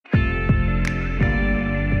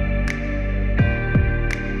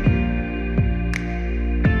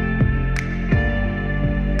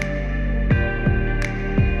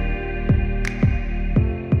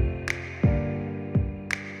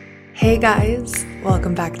Hey guys,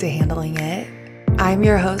 welcome back to Handling It. I'm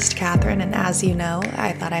your host, Catherine, and as you know,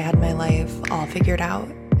 I thought I had my life all figured out,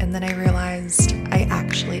 and then I realized I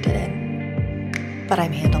actually didn't. But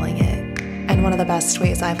I'm handling it. And one of the best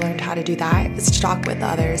ways I've learned how to do that is to talk with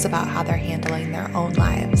others about how they're handling their own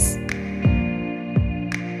lives.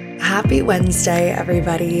 Happy Wednesday,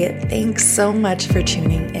 everybody. Thanks so much for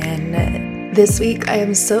tuning in. This week, I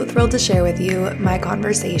am so thrilled to share with you my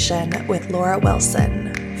conversation with Laura Wilson,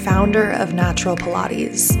 founder of Natural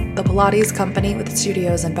Pilates, the Pilates company with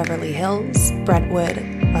studios in Beverly Hills, Brentwood,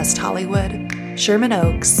 West Hollywood, Sherman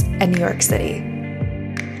Oaks, and New York City.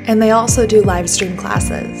 And they also do live stream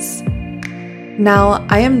classes. Now,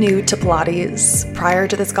 I am new to Pilates. Prior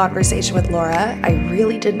to this conversation with Laura, I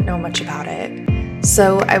really didn't know much about it.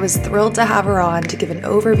 So I was thrilled to have her on to give an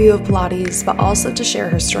overview of Pilates, but also to share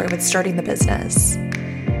her story with starting the business.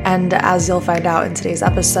 And as you'll find out in today's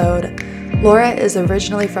episode, Laura is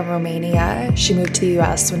originally from Romania. She moved to the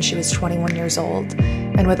US when she was 21 years old,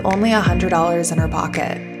 and with only $100 in her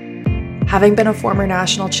pocket. Having been a former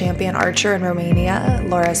national champion archer in Romania,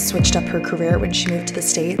 Laura switched up her career when she moved to the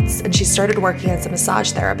States, and she started working as a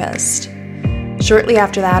massage therapist. Shortly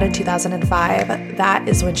after that, in 2005, that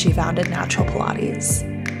is when she founded Natural Pilates.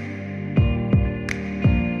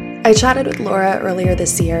 I chatted with Laura earlier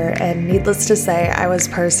this year, and needless to say, I was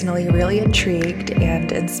personally really intrigued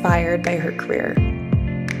and inspired by her career.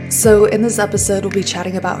 So in this episode, we'll be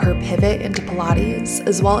chatting about her pivot into Pilates,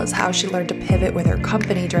 as well as how she learned to pivot with her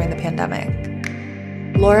company during the pandemic.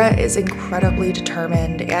 Laura is incredibly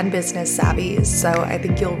determined and business savvy, so I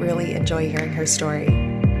think you'll really enjoy hearing her story.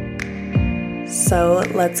 So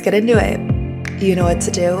let's get into it. You know what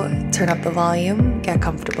to do. Turn up the volume, get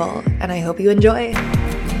comfortable, and I hope you enjoy.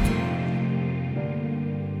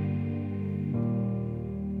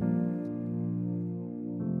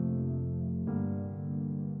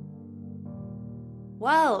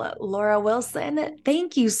 Well, Laura Wilson,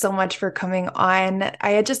 thank you so much for coming on.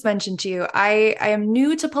 I had just mentioned to you, I am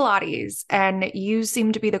new to Pilates and you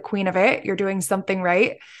seem to be the queen of it. You're doing something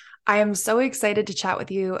right. I am so excited to chat with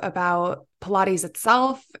you about Pilates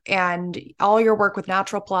itself and all your work with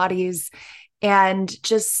Natural Pilates and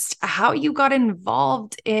just how you got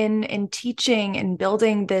involved in teaching and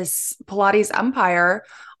building this Pilates empire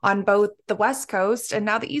on both the West Coast and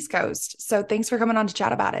now the East Coast. So thanks for coming on to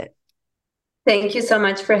chat about it. Thank you so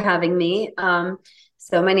much for having me.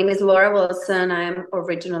 So my name is Laura Wilson. I'm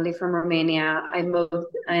originally from Romania. I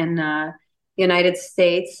moved in United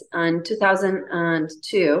States in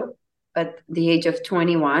 2002 at the age of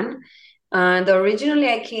 21. And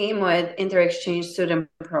originally I came with inter-exchange student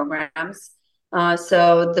programs.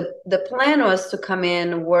 So the plan was to come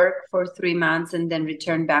in, work for 3 months, and then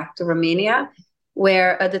return back to Romania,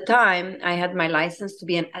 where at the time I had my license to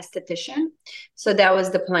be an esthetician. So that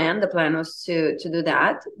was the plan. The plan was to do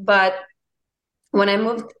that. But when I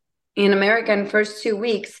moved in America in the first 2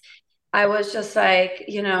 weeks, I was just like,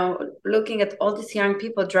 looking at all these young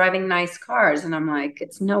people driving nice cars. And I'm like,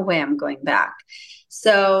 it's no way I'm going back.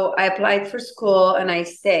 So I applied for school and I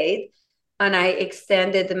stayed. And I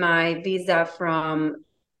extended my visa from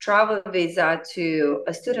travel visa to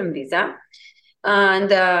a student visa.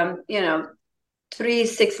 And,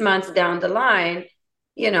 6 months down the line,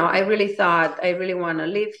 I really thought I really want to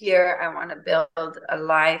live here. I want to build a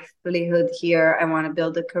livelihood here. I want to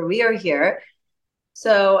build a career here.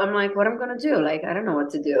 So I'm like, what I'm going to do? Like, I don't know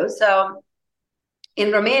what to do. So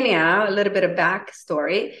in Romania, a little bit of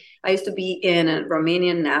backstory. I used to be in a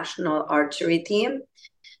Romanian national archery team.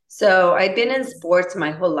 So I've been in sports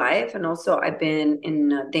my whole life. And also I've been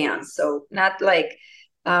in dance. So not like,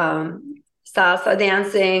 salsa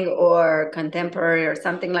dancing or contemporary or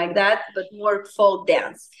something like that, but more folk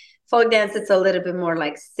dance. Folk dance, it's a little bit more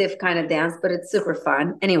like stiff kind of dance, but it's super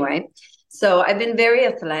fun. Anyway, so I've been very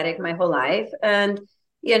athletic my whole life. And,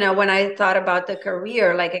 when I thought about the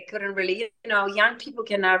career, like I couldn't really, young people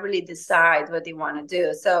cannot really decide what they want to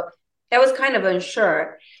do. So I was kind of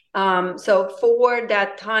unsure. So for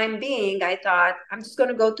that time being, I thought I'm just going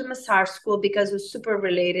to go to massage school because it was super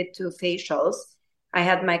related to facials. I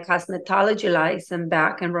had my cosmetology license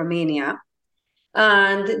back in Romania.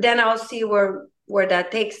 And then I'll see where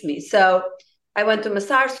that takes me. So I went to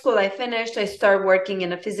massage school. I finished. I started working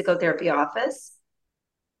in a physical therapy office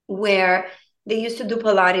where they used to do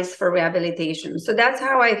Pilates for rehabilitation. So that's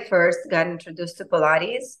how I first got introduced to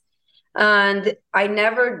Pilates. And I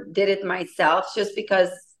never did it myself just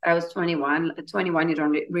because I was 21. At 21, you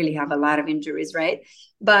don't really have a lot of injuries, right?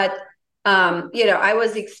 But I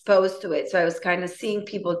was exposed to it. So I was kind of seeing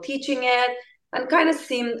people teaching it and kind of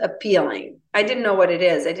seemed appealing. I didn't know what it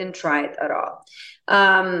is. I didn't try it at all.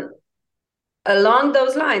 along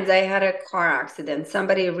those lines, I had a car accident.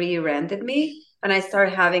 Somebody rear-ended me, and I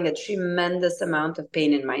started having a tremendous amount of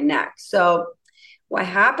pain in my neck. So what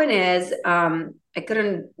happened is I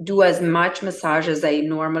couldn't do as much massage as I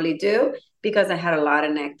normally do because I had a lot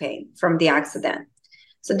of neck pain from the accident.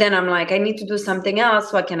 So then I'm like, I need to do something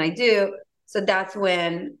else. What can I do? So that's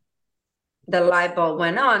when the light bulb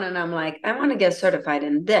went on, and I'm like, I want to get certified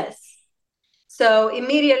in this. So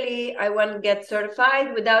immediately I went to get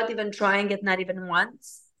certified without even trying it, not even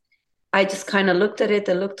once. I just kind of looked at it.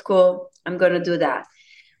 It looked cool. I'm going to do that.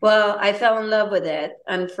 Well, I fell in love with it.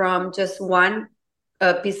 And from just one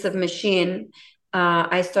piece of machine,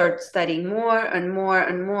 I started studying more and more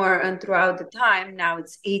and more. And throughout the time, now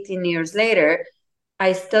it's 18 years later,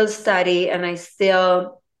 I still study and I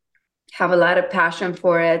still have a lot of passion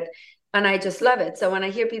for it. And I just love it. So when I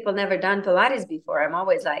hear people never done Pilates before, I'm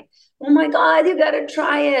always like, oh my God, you got to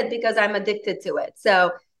try it because I'm addicted to it.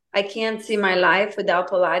 So I can't see my life without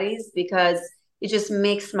Pilates because it just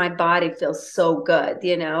makes my body feel so good.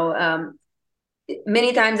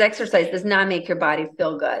 Many times exercise does not make your body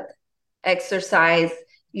feel good. Exercise,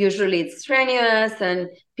 usually it's strenuous and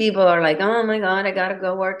people are like, oh my God, I got to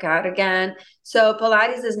go work out again. So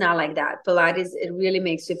Pilates is not like that. Pilates, it really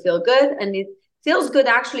makes you feel good, and it feels good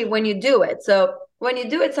actually when you do it. So when you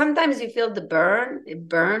do it, sometimes you feel the burn, it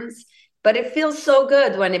burns, but it feels so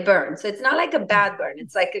good when it burns. So it's not like a bad burn,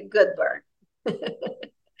 it's like a good burn.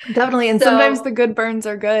 Definitely. And sometimes So the good burns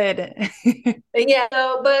are good. yeah,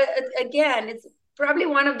 so, but again, it's probably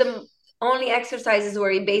one of the only exercises where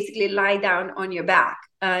you basically lie down on your back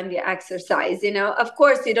and you exercise. Of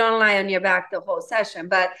course, you don't lie on your back the whole session,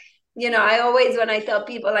 but I always, when I tell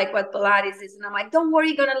people like what Pilates is, and I'm like, don't worry,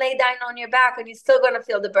 you're going to lay down on your back and you're still going to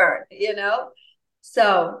feel the burn.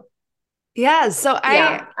 So, Yeah, so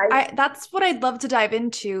yeah, I that's what I'd love to dive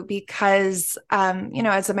into because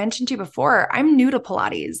as I mentioned to you before, I'm new to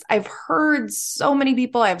Pilates. I've heard so many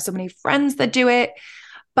people, I have so many friends that do it,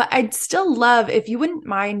 but I'd still love if you wouldn't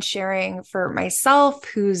mind sharing for myself,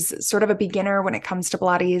 who's sort of a beginner when it comes to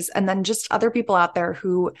Pilates, and then just other people out there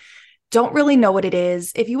who don't really know what it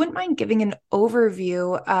is. If you wouldn't mind giving an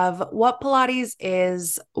overview of what Pilates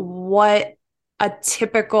is, what a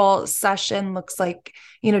typical session looks like,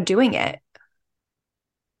 doing it.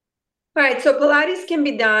 all right. So Pilates can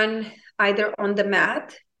be done either on the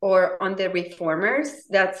mat or on the reformers.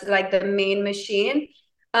 That's like the main machine.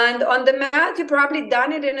 And on the mat, you probably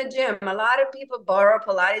done it in a gym. A lot of people borrow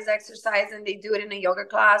Pilates exercise and they do it in a yoga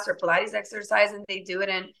class, or Pilates exercise and they do it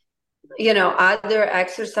in, other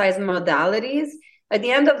exercise modalities. At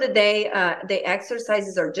the end of the day, the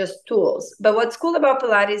exercises are just tools. But what's cool about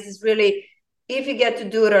Pilates is really, if you get to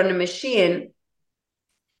do it on a machine,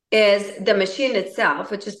 is the machine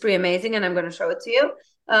itself, which is pretty amazing, and I'm going to show it to you,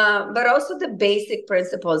 but also the basic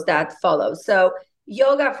principles that follow. So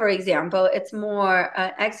yoga, for example, it's more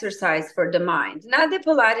exercise for the mind. Not that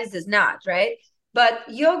Pilates is not, right? But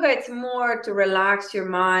yoga, it's more to relax your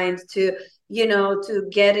mind, to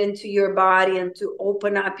get into your body and to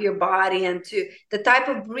open up your body, and to the type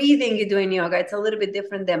of breathing you do in yoga. It's a little bit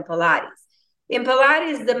different than Pilates. In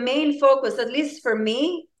Pilates, the main focus, at least for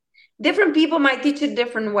me, different people might teach it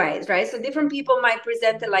different ways, right? So different people might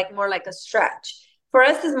present it like more like a stretch. For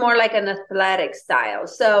us, it's more like an athletic style.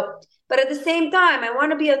 So, but at the same time, I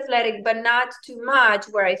want to be athletic, but not too much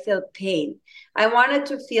where I feel pain. I wanted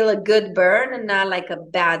to feel a good burn and not like a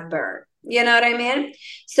bad burn. You know what I mean?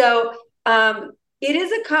 So it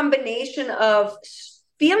is a combination of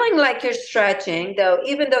feeling like you're stretching, though,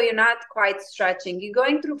 even though you're not quite stretching, you're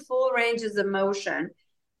going through full ranges of motion.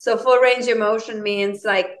 So full range of motion means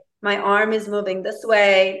like my arm is moving this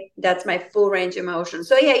way. That's my full range of motion.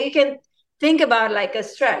 So yeah, you can think about like a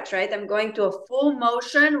stretch, right? I'm going to a full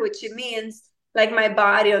motion, which means like my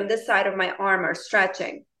body on this side of my arm are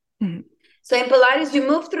stretching. Mm-hmm. So in Pilates, you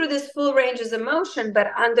move through this full ranges of motion,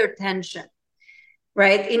 but under tension,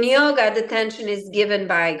 right? In yoga, the tension is given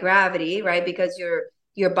by gravity, right? Because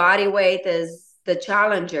your body weight is the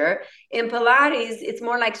challenger. In Pilates, it's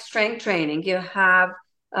more like strength training. You have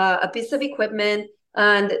a piece of equipment,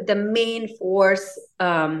 and the main force,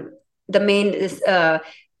 the main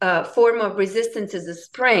form of resistance is a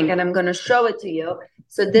spring, and I'm going to show it to you.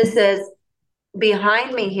 So this is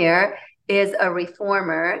behind me here is a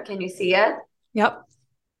reformer. Can you see it? Yep.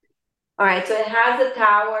 All right, so it has a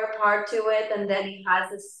tower part to it, and then it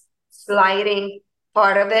has this sliding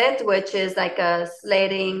part of it, which is like a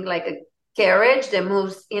sliding, like a carriage that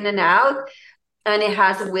moves in and out, and it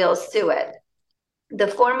has wheels to it. The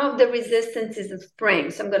form of the resistance is a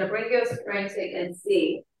spring. So I'm going to bring you a spring so you can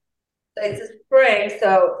see. So it's a spring.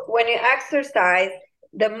 So when you exercise,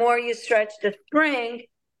 the more you stretch the spring,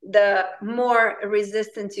 the more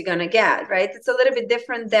resistance you're going to get, right? It's a little bit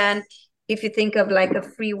different than if you think of like a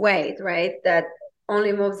free weight, right? That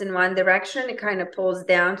only moves in one direction. It kind of pulls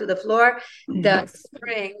down to the floor. The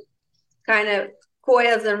spring kind of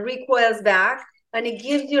coils and recoils back, and it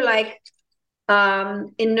gives you like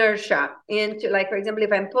inertia into, like, for example,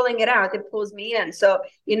 if I'm pulling it out, it pulls me in. So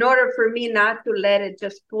in order for me not to let it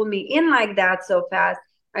just pull me in like that so fast,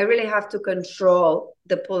 I really have to control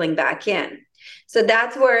the pulling back in. So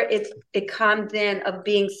that's where it comes in of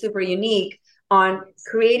being super unique on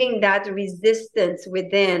creating that resistance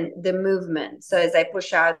within the movement. So as I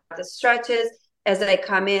push out the stretches, as I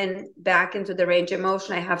come in back into the range of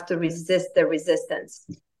motion, I have to resist the resistance,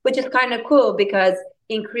 which is kind of cool because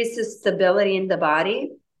increases stability in the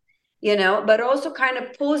body, but also kind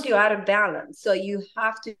of pulls you out of balance. So you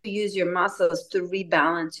have to use your muscles to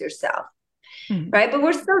rebalance yourself, right? But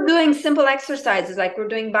we're still doing simple exercises, like we're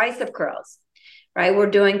doing bicep curls, right? We're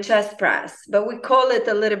doing chest press, but we call it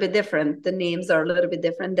a little bit different. The names are a little bit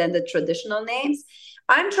different than the traditional names.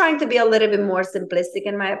 I'm trying to be a little bit more simplistic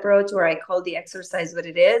in my approach, where I call the exercise what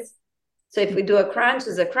it is. So if we do a crunch,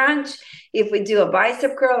 it's a crunch. If we do a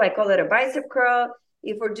bicep curl, I call it a bicep curl.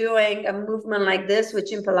 If we're doing a movement like this,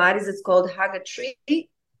 which in Pilates is called hug a tree,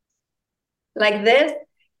 like this,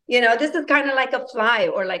 this is kind of like a fly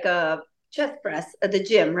or like a chest press at the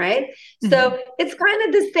gym, right? So it's kind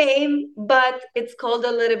of the same, but it's called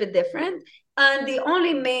a little bit different. And the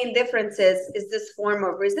only main difference is this form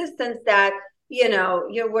of resistance that,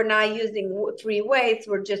 we're not using three weights,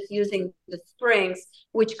 we're just using the springs,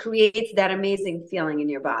 which creates that amazing feeling in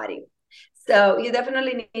your body. So you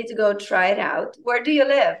definitely need to go try it out. Where do you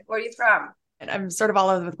live? Where are you from? I'm sort of all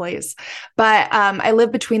over the place, but I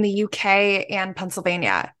live between the UK and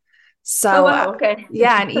Pennsylvania. Oh, So, wow. Okay.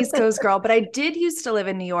 yeah, an East Coast girl, but I did used to live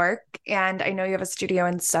in New York, and I know you have a studio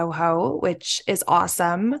in Soho, which is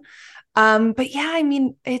awesome. But yeah, I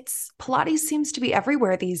mean, Pilates seems to be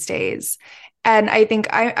everywhere these days. And I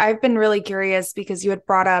think I've been really curious because you had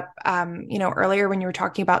brought up, earlier when you were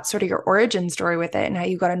talking about sort of your origin story with it and how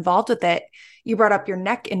you got involved with it, you brought up your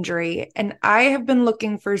neck injury. And I have been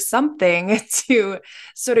looking for something to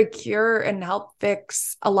sort of cure and help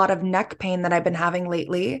fix a lot of neck pain that I've been having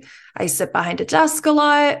lately. I sit behind a desk a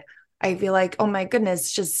lot. I feel like, oh my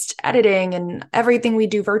goodness, just editing and everything we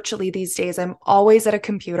do virtually these days. I'm always at a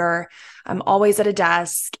computer. I'm always at a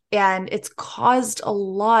desk, and it's caused a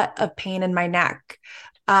lot of pain in my neck.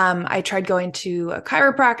 I tried going to a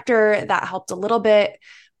chiropractor, that helped a little bit,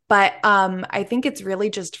 but I think it's really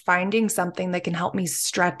just finding something that can help me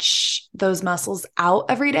stretch those muscles out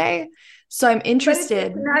every day. So I'm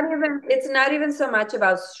interested. But it's not even so much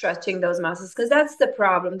about stretching those muscles, because that's the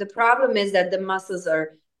problem. The problem is that the muscles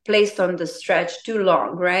are placed on the stretch too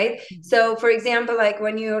long, right? So for example, like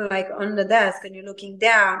when you're like on the desk and you're looking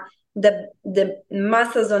down, the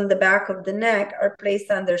muscles on the back of the neck are placed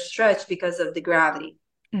under stretch because of the gravity.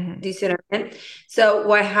 Do you see what I mean? So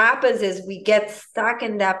what happens is we get stuck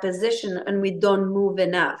in that position and we don't move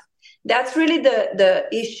enough. That's really the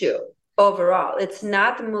issue overall. It's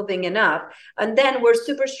not moving enough. And then we're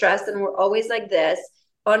super stressed and we're always like this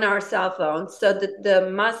on our cell phones. So the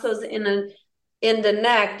muscles in the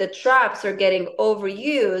neck, the traps are getting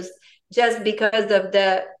overused just because of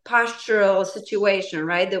the postural situation,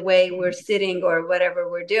 right? The way we're sitting or whatever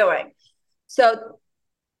we're doing. So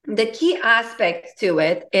the key aspect to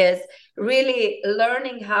it is really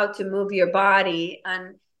learning how to move your body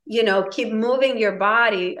and, keep moving your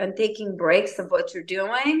body and taking breaks of what you're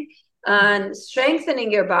doing and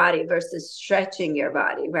strengthening your body versus stretching your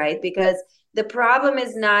body, right? Because the problem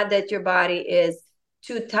is not that your body is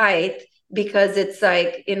too tight because it's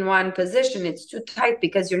like in one position. It's too tight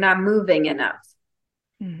because you're not moving enough.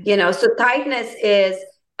 So tightness is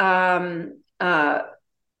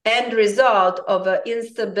end result of an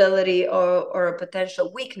instability or a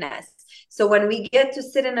potential weakness. So when we get to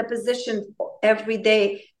sit in a position every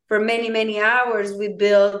day for many, many hours, we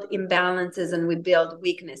build imbalances and we build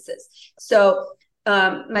weaknesses. So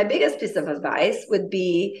my biggest piece of advice would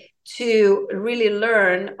be to really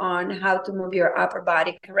learn on how to move your upper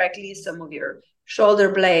body correctly. So move your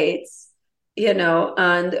shoulder blades,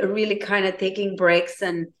 and really kind of taking breaks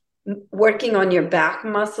and working on your back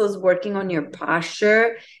muscles, working on your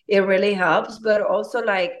posture. It really helps. But also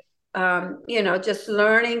like, just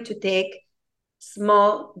learning to take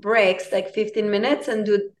small breaks, like 15 minutes, and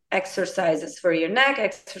do exercises for your neck,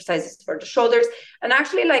 exercises for the shoulders, and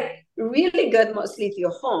actually like really good, mostly if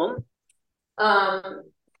you're home.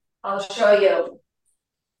 I'll show you.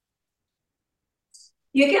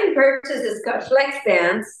 You can purchase this flex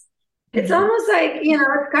bands It's Mhm. almost like,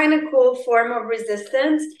 it's kind of cool form of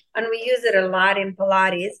resistance. And we use it a lot in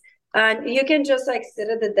Pilates. And you can just like sit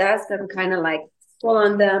at the desk and kind of like pull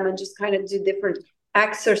on them and just kind of do different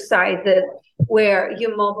exercises where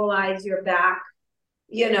you mobilize your back,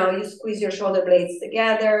 you squeeze your shoulder blades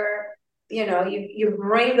together, you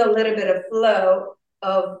bring a little bit of flow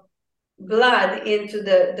of blood into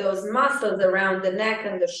those muscles around the neck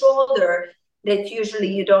and the shoulder that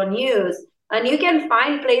usually you don't use. And you can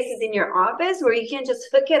find places in your office where you can just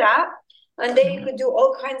hook it up. And then you Mhm. could do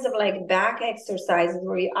all kinds of like back exercises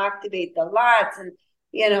where you activate the lats and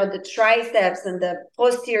the triceps and the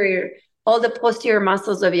posterior, all the posterior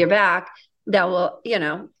muscles of your back that will,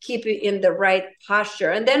 keep you in the right posture.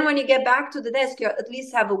 And then when you get back to the desk, you at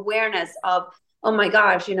least have awareness of, oh my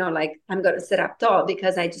gosh, like I'm going to sit up tall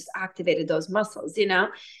because I just activated those muscles.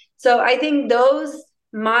 So I think those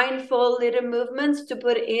mindful little movements to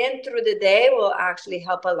put in through the day will actually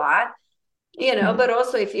help a lot. Mhm. But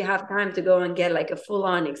also if you have time to go and get like a full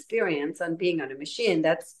on experience on being on a machine,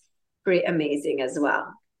 that's pretty amazing as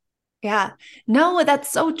well. Yeah. No,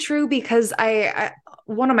 that's so true because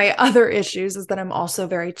one of my other issues is that I'm also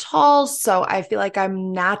very tall. So I feel like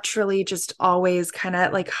I'm naturally just always kind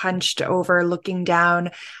of like hunched over looking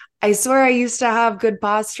down. I swear I used to have good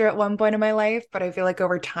posture at one point in my life, but I feel like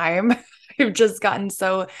over time I've just gotten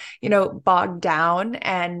so, bogged down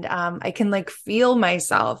and I can like feel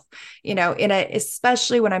myself,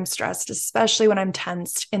 especially when I'm stressed, especially when I'm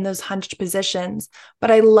tensed in those hunched positions.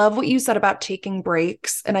 But I love what you said about taking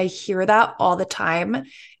breaks. And I hear that all the time.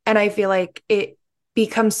 And I feel like it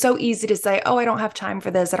becomes so easy to say, oh, I don't have time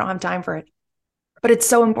for this. I don't have time for it. But it's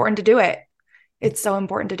so important to do it. It's so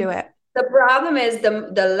important to do it. The problem is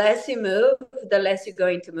the less you move, the less you're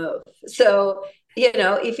going to move. So,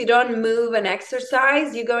 if you don't move and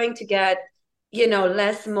exercise, you're going to get,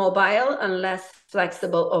 less mobile and less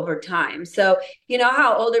flexible over time. So, you know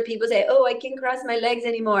how older people say, oh, I can't cross my legs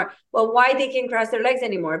anymore. Well, why they can't cross their legs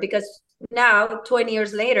anymore? Because now, 20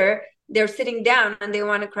 years later, they're sitting down and they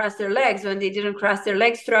want to cross their legs when they didn't cross their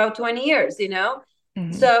legs throughout 20 years.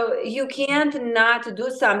 Mhm. So you can't not do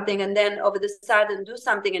something and then over the sudden do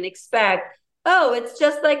something and expect, oh, it's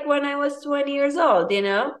just like when I was 20 years old.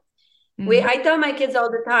 Mhm. I tell my kids all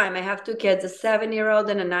the time, I have two kids, a 7-year-old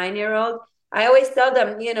and a 9-year-old. I always tell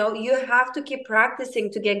them, you have to keep practicing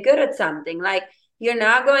to get good at something. Like you're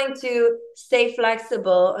not going to stay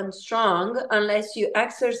flexible and strong unless you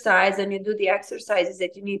exercise and you do the exercises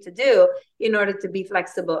that you need to do in order to be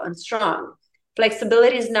flexible and strong.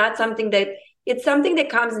 Flexibility is not something that it's something that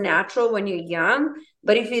comes natural when you're young,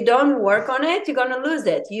 but if you don't work on it, you're going to lose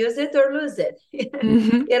it. Use it or lose it.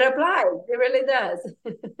 Mhm. It applies. It really does.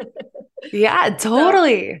 Yeah, So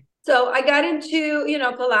totally. so I got into,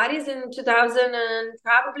 Pilates in 2000 and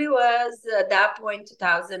probably was at that point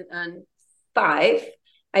 2005.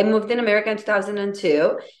 I moved in America in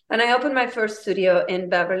 2002 and I opened my first studio in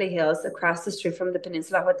Beverly Hills across the street from the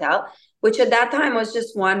Peninsula Hotel, which at that time was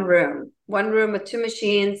just one room with two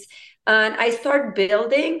machines. And I started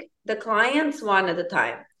building the clients one at a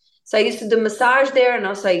time. So I used to do massage there and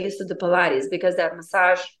also I used to do Pilates because that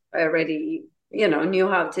massage I already, knew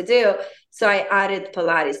how to do. So I added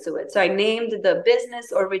Pilates to it. So I named the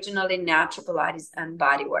business originally Natural Pilates and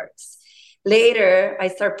Bodyworks. Later, I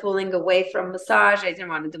started pulling away from massage. I didn't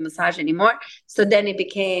want to do massage anymore. So then it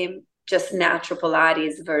became just Natural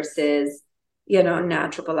Pilates versus,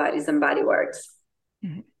 Natural Pilates and Bodyworks.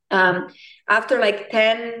 Mhm. Um, After like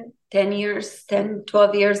 10 years, 10,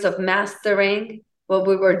 12 years of mastering what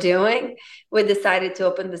we were doing, we decided to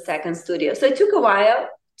open the second studio. So it took a while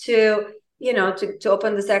to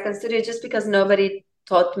open the second studio just because nobody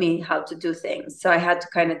taught me how to do things. So I had to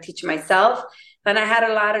kind of teach myself. And I had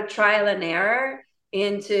a lot of trial and error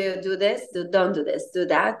into do this, don't do this, do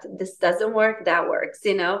that. This doesn't work, that works.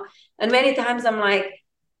 And many times I'm like,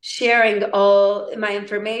 sharing all my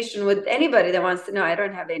information with anybody that wants to know. I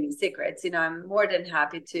don't have any secrets. I'm more than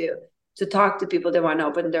happy to talk to people that want to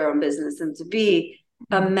open their own business and to be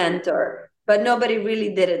a Mhm. mentor. But nobody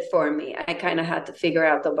really did it for me. I kind of had to figure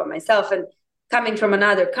out all by myself. And coming from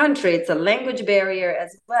another country, it's a language barrier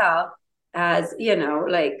as well as,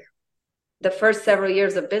 like the first several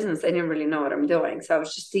years of business, I didn't really know what I'm doing. So I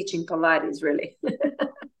was just teaching Pilates really.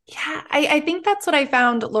 Yeah, I think that's what I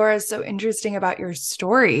found, Laura, so interesting about your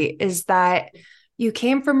story is that you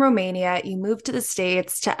came from Romania, you moved to the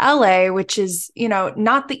States, to LA, which is,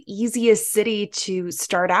 not the easiest city to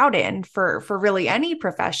start out in for really any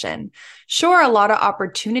profession. Sure, a lot of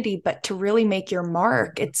opportunity, but to really make your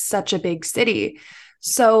mark, it's such a big city.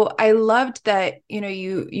 So I loved that,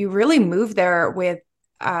 you really moved there with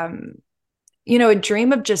um a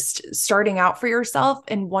dream of just starting out for yourself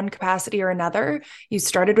in one capacity or another. You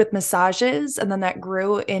started with massages and then that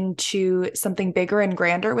grew into something bigger and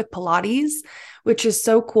grander with Pilates, which is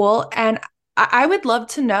so cool. And I would love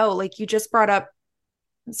to know, like you just brought up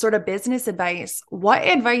sort of business advice. What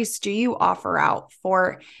advice do you offer out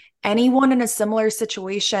for anyone in a similar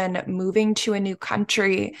situation moving to a new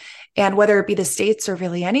country, and whether it be the States or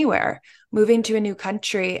really anywhere, moving to a new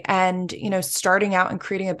country and, starting out and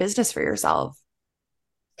creating a business for yourself?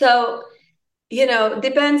 So,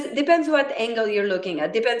 depends what angle you're looking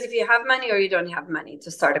at. Depends if you have money or you don't have money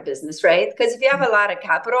to start a business, right? Because if you have a lot of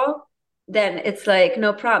capital, then it's like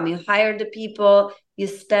no problem. You hire the people, you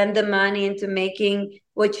spend the money into making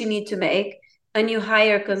what you need to make, and you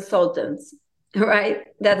hire consultants, right?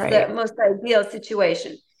 That's the Right. most ideal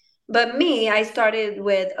situation. But me, I started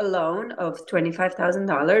with a loan of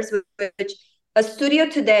 $25,000, which a studio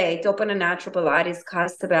today to open a natural Pilates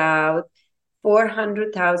costs about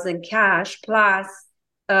 400,000 cash plus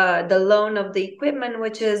the loan of the equipment,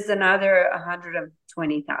 which is another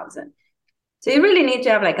 120,000. So you really need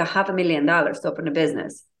to have like $500,000 to open a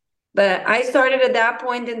business. But I started at that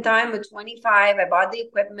point in time with 25. I bought the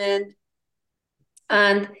equipment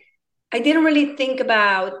and I didn't really think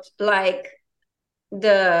about like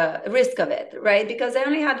the risk of it, right? Because I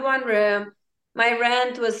only had one room. My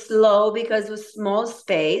rent was low because it was small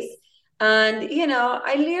space. And,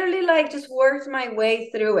 I literally like just worked my way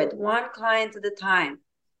through it, one client at a time.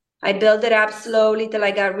 I built it up slowly till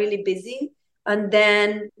I got really busy. And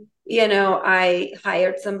then, I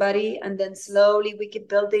hired somebody and then slowly we keep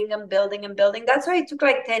building and building and building. That's why it took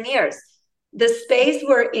like 10 years. The space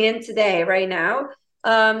we're in today, right now,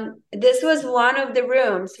 this was one of the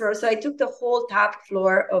rooms. So I took the whole top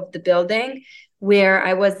floor of the building where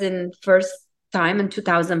I was in first time in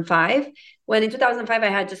 2005. When in 2005, I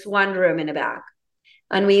had just one room in the back.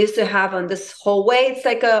 And we used to have on this hallway, it's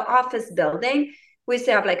like an office building. We used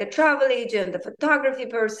to have like a travel agent, a photography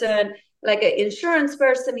person, like an insurance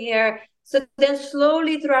person here. So then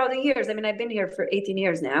slowly throughout the years, I mean, I've been here for 18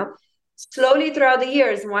 years now. Slowly throughout the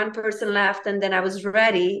years, one person left, and then I was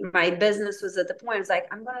ready. My business was at the point, I was like,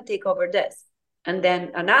 I'm going to take over this. And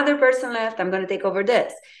then another person left, I'm going to take over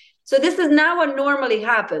this. So this is not what normally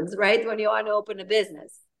happens, right? When you want to open a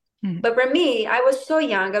business. Mhm. But for me, I was so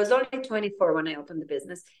young. I was only 24 when I opened the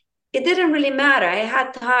business. It didn't really matter. I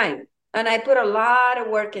had time and I put a lot of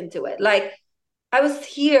work into it. Like I was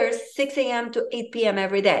here 6 a.m. to 8 p.m.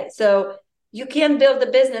 every day. So you can't build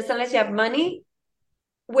a business unless you have money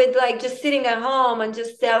with like just sitting at home and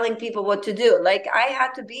just telling people what to do. Like I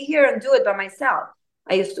had to be here and do it by myself.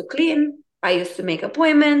 I used to clean, I used to make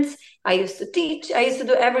appointments, I used to teach, I used to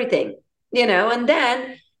do everything, and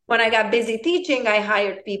then when I got busy teaching, I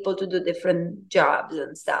hired people to do different jobs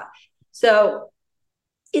and stuff. So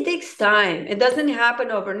it takes time. It doesn't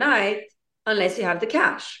happen overnight unless you have the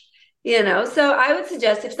cash. So I would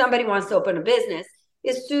suggest if somebody wants to open a business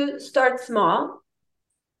is to start small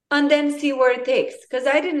and then see where it takes. Because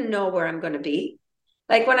I didn't know where I'm going to be.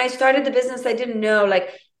 Like when I started the business, I didn't know. Like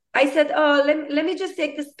I said, oh, let me just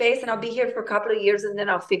take the space and I'll be here for a couple of years and then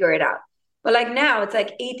I'll figure it out. But like now it's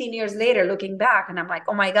like 18 years later looking back and I'm like,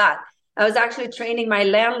 oh my God, I was actually training my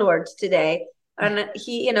landlord today. And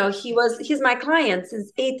he's my client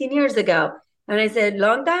since 18 years ago. And I said,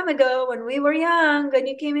 long time ago when we were young and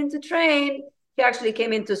you came in to train, he actually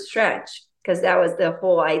came in to stretch because that was the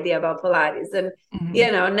whole idea about Pilates. And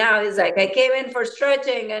Mhm. now he's like, I came in for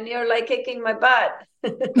stretching and you're like kicking my butt.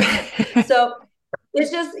 So it's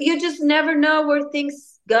just, you just never know where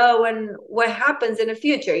things go and what happens in the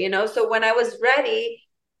future. So when I was ready,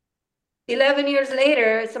 11 years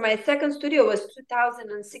later, so my second studio was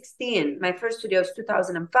 2016. My first studio was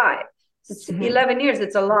 2005. So it's Mhm. 11 years,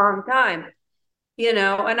 it's a long time. And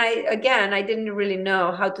I didn't really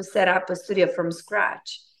know how to set up a studio from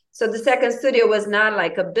scratch. So the second studio was not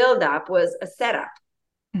like a build up, was a setup.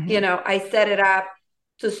 Mhm. I set it up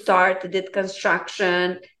to start, did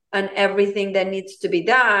construction and everything that needs to be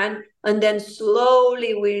done. And then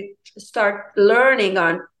slowly we start learning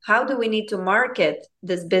on how do we need to market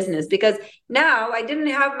this business? Because now I didn't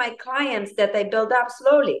have my clients that I built up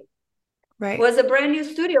slowly. It Right. was a brand new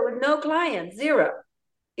studio with no clients, zero,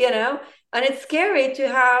 you know, and it's scary to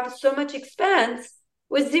have so much expense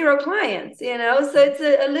with zero clients. So it's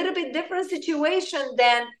a little bit different situation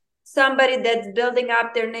than somebody that's building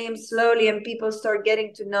up their name slowly and people start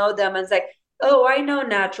getting to know them and it's like, oh, I know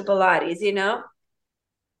natural Pilates.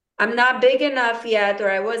 I'm not big enough yet, or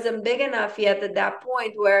I wasn't big enough yet at that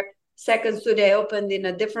point where second studio opened in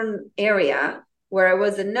a different area where I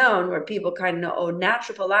wasn't known, where people kind of know, oh,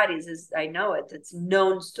 natural Pilates is, I know it, it's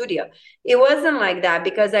known studio. It wasn't like that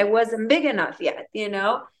because I wasn't big enough yet, you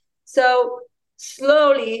know? So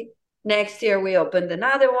slowly, next year we opened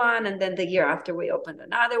another one, and then the year after we opened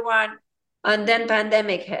another one, and then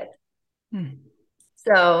pandemic hit. Mm.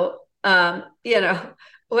 So,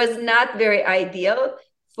 was not very ideal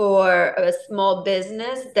for a small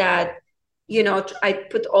business that, I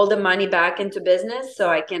put all the money back into business so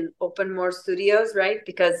I can open more studios, right?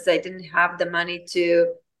 Because I didn't have the money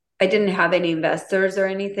I didn't have any investors or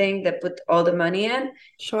anything that put all the money in.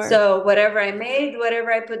 Sure. So whatever I made,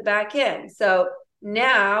 whatever I put back in. So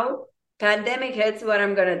now pandemic hits, what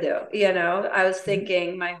I'm going to do. I was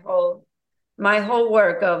thinking my whole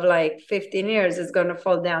work of like 15 years is going to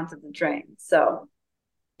fall down to the drain. So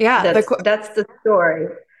Yeah, that's the story.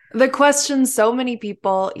 the question so many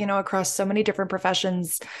people, across so many different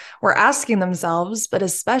professions were asking themselves, but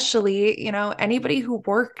especially, anybody who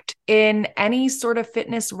worked in any sort of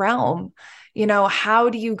fitness realm, how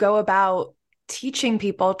do you go about teaching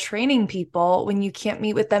people, training people when you can't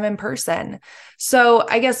meet with them in person? So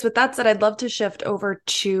I guess with that said, I'd love to shift over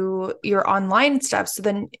to your online stuff. So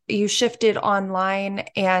then you shifted online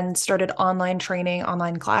and started online training,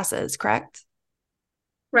 online classes, correct?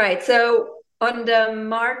 Right. So on the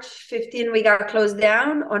March 15, we got closed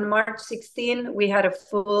down. On March 16, we had a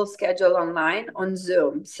full schedule online on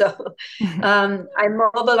Zoom. So I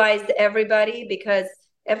mobilized everybody because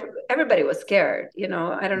everybody was scared.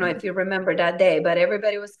 I don't know if you remember that day, but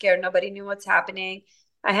everybody was scared. Nobody knew what's happening.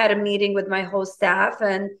 I had a meeting with my whole staff,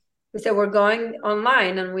 and we said, we're going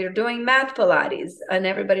online and we're doing mat Pilates. And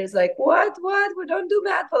everybody's like, what? We don't do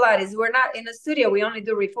mat Pilates. We're not in a studio. We only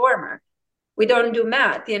do reformer. We don't do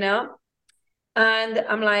mat. And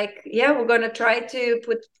I'm like, yeah, we're going to try to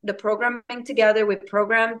put the programming together. We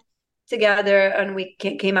programmed together and we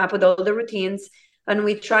came up with all the routines, and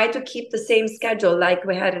we tried to keep the same schedule like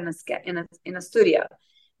we had in a studio.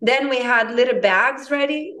 Then we had little bags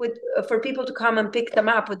ready for people to come and pick them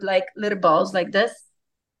up with like little balls like this.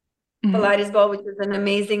 Mhm. Pilates ball, which is an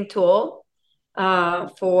amazing tool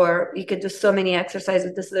for you could do so many exercises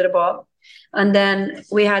with this little ball. And then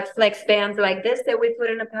we had flex bands like this that we put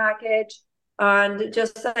in a package, and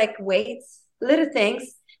just like weights, little things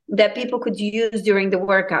that people could use during the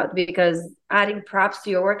workout, because adding props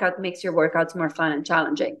to your workout makes your workouts more fun and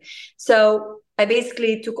challenging. So I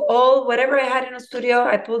basically took whatever I had in a studio,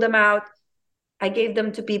 I pulled them out, I gave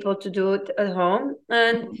them to people to do it at home.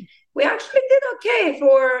 And Mhm. we actually did okay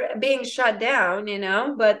for being shut down,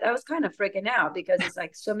 but I was kind of freaking out because it's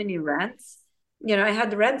like so many rents. I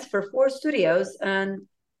had rents for 4 studios, and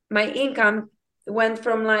my income went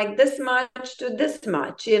from like this much to this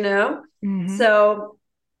much. Mhm. So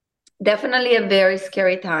definitely a very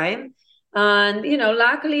scary time. And,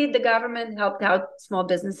 luckily the government helped out small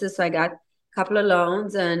businesses. So I got a couple of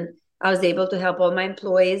loans, and I was able to help all my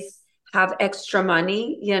employees have extra money,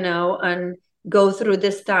 and go through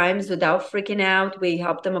these times without freaking out. We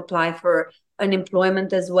helped them apply for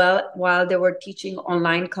unemployment as well while they were teaching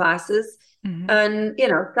online classes. Mhm. And,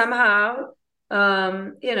 somehow,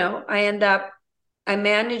 I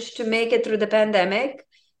managed to make it through the pandemic.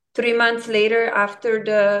 3 months later, after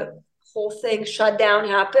the whole thing shut down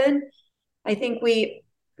happened, I think we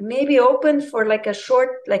maybe opened for like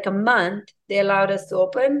like a month. They allowed us to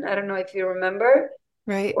open. I don't know if you remember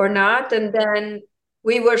Right. or not. And then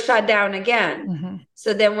we were shut down again. Mhm.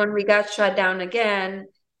 So then when we got shut down again,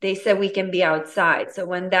 they said we can be outside. So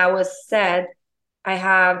when that was said,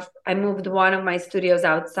 I moved one of my studios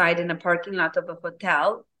outside in a parking lot of a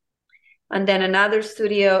hotel. And then another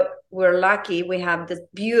studio, we're lucky, we have this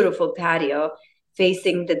beautiful patio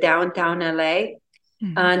facing the downtown LA.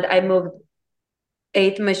 Mhm. And I moved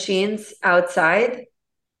 8 machines outside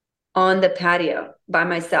on the patio by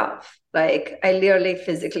myself. Like I literally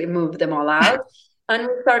physically moved them all out. And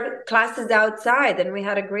we started classes outside, and we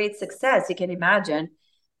had a great success, you can imagine.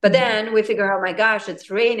 But Mhm. then we figure, oh my gosh, it's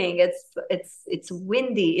raining, it's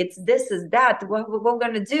windy, it's this is that. What we're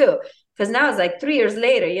gonna do? Because now it's like 3 years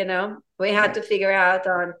later, we had Right. to figure out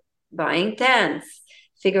on buying tents,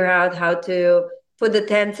 figure out how to put the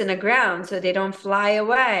tents in the ground so they don't fly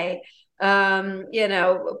away.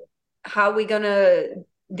 How we gonna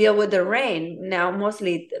deal with the rain now?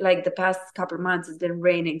 Mostly like the past couple of months, it's been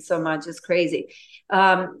raining so much, it's crazy.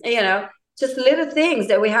 um you know just little things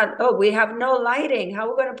that we had. Oh, we have no lighting, how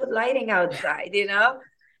we're going to put lighting outside.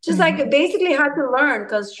 Just like Mhm. basically had to learn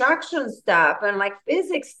construction stuff and like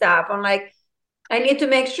physics stuff. I'm like, I need to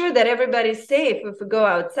make sure that everybody's safe if we go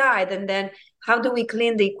outside. And then how do we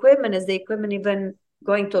clean the equipment? Is the equipment even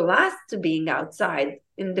going to last to being outside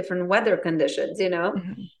in different weather conditions?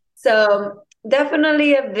 Mhm. So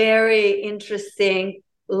definitely a very interesting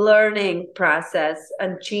learning process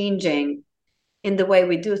and changing in the way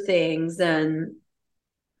we do things, and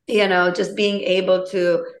just being able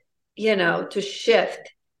to to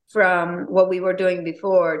shift from what we were doing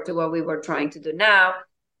before to what we were trying to do now,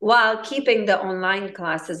 while keeping the online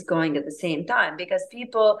classes going at the same time, because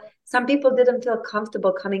some people didn't feel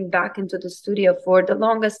comfortable coming back into the studio for the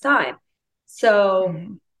longest time. So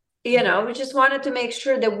Mhm. we just wanted to make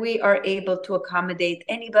sure that we are able to accommodate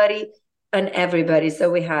anybody and everybody. So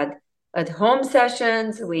we had at home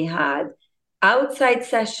sessions, we had outside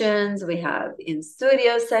sessions, we have in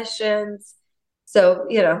studio sessions. So,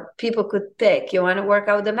 people could pick. You want to work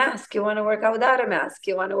out with a mask, you want to work out without a mask,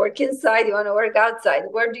 you want to work inside, you want to work outside.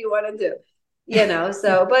 Where do you want to do? Yeah.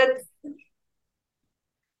 But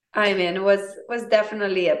I mean, it was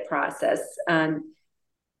definitely a process. And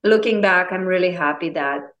looking back, I'm really happy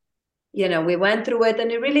that we went through it,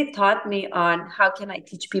 and it really taught me on how can I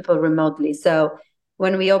teach people remotely. So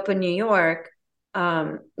when we opened New York,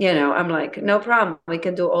 I'm like, no problem. We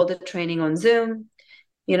can do all the training on Zoom.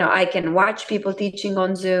 I can watch people teaching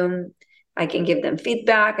on Zoom. I can give them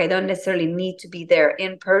feedback. I don't necessarily need to be there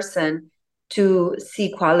in person to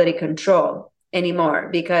see quality control anymore,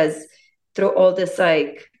 because through all this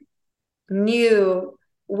like new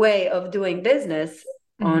way of doing business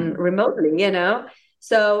on Mhm. remotely.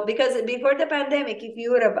 So because before the pandemic, if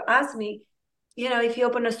you would have asked me, if you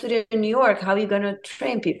open a studio in New York, how are you going to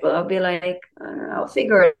train people? I'll be like, I'll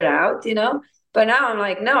figure it out. But now I'm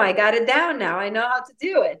like, no, I got it down now. I know how to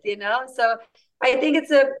do it. So I think it's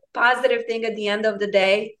a positive thing at the end of the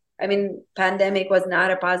day. I mean, pandemic was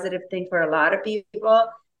not a positive thing for a lot of people,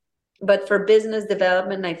 but for business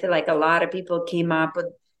development, I feel like a lot of people came up with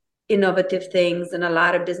innovative things, and a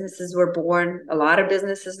lot of businesses were born. A lot of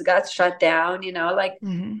businesses got shut down, like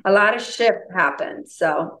Mhm. a lot of shift happened.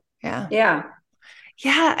 So Yeah. yeah.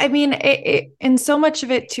 Yeah, I mean, and so much of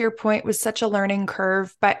it, to your point, was such a learning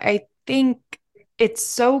curve, but I think it's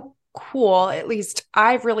so cool, at least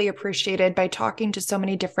I've really appreciated by talking to so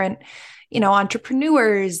many different,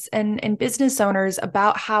 entrepreneurs and business owners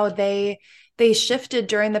about how they shifted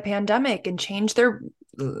during the pandemic and changed their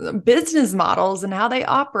business models and how they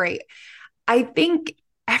operate. I think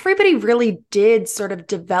everybody really did sort of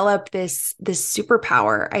develop this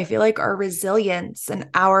superpower. I feel like our resilience and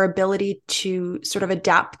our ability to sort of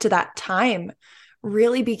adapt to that time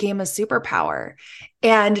really became a superpower.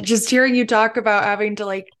 And just hearing you talk about having to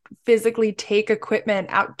like physically take equipment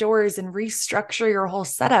outdoors and restructure your whole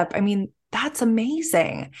setup, I mean, that's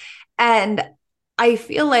amazing. And I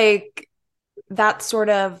feel like that sort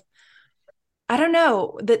of, I don't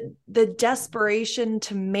know, the desperation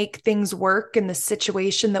to make things work in the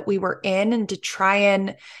situation that we were in, and to try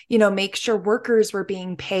and, make sure workers were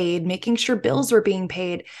being paid, making sure bills were being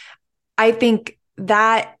paid. I think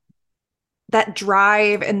that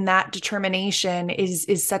drive and that determination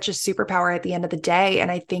is such a superpower at the end of the day. And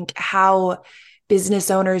I think how business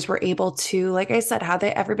owners were able to, like I said, how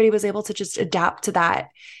everybody was able to just adapt to that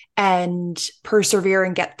and persevere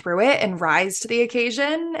and get through it and rise to the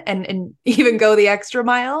occasion and even go the extra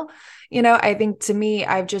mile. I think, to me,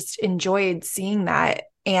 I've just enjoyed seeing that.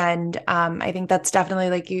 And I think that's definitely,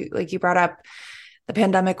 like you brought up, the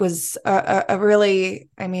pandemic was a really,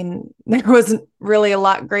 I mean, there wasn't really a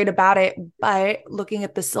lot great about it, but looking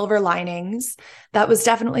at the silver linings, that was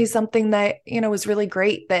definitely something that, was really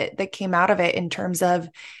great that came out of it in terms of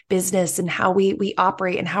business and how we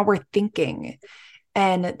operate and how we're thinking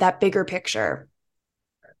and that bigger picture.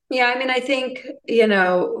 Yeah, I mean, I think,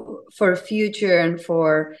 for future and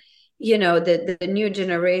for, the new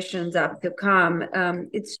generations up to come,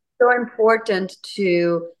 it's so important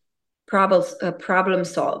to problem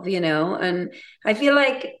solve. And I feel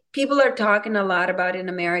like people are talking a lot about in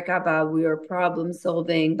America about we are problem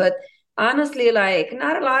solving, but honestly, like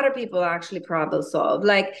not a lot of people actually problem solve.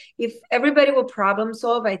 Like if everybody would problem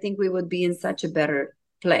solve, I think we would be in such a better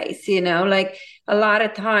place. Like a lot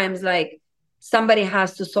of times, like somebody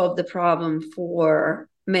has to solve the problem for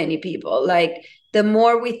many people. Like the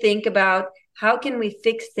more we think about how can we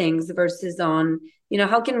fix things versus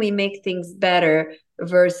how can we make things better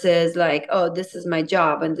versus like, oh, this is my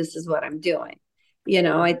job and this is what I'm doing.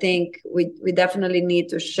 I think we definitely need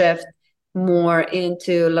to shift more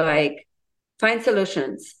into like find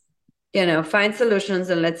solutions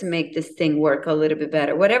and let's make this thing work a little bit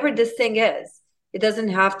better. Whatever this thing is, it doesn't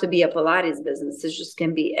have to be a Pilates business. It just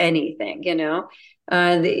can be anything.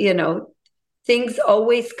 Things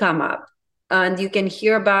always come up, and you can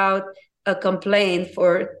hear about a complaint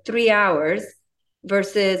for 3 hours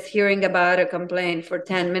versus hearing about a complaint for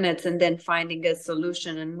 10 minutes and then finding a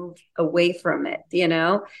solution and move away from it.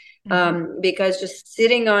 Mhm. because just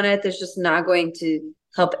sitting on it is just not going to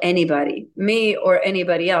help anybody, me or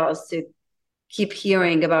anybody else, to keep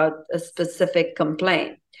hearing about a specific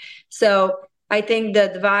complaint. So I think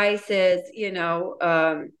the advice is,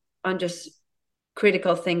 on just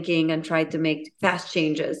critical thinking and try to make fast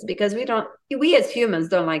changes, because we as humans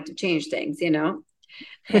don't like to change things. Yeah.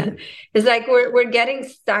 It's like we're getting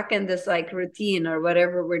stuck in this like routine or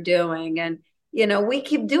whatever we're doing, and we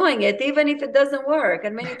keep doing it even if it doesn't work.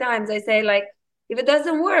 And many times I say, like, if it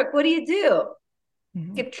doesn't work, what do you do?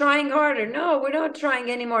 Mhm. Keep trying harder? No, we're not trying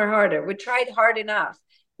any more harder. We tried hard enough.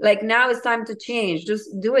 Like, now it's time to change. Just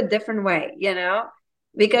do it different way,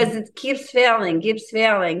 because it keeps failing.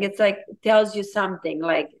 It's like, it tells you something,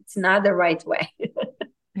 like it's not the right way.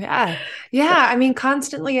 Yeah. Yeah. I mean,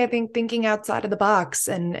 constantly, I think thinking outside of the box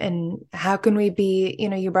and how can we be,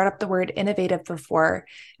 you brought up the word innovative before.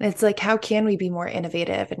 And it's like, how can we be more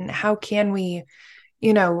innovative and how can we,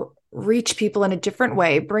 reach people in a different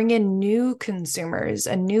way, bring in new consumers,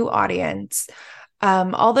 a new audience.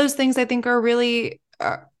 All those things I think are really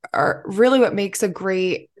what makes a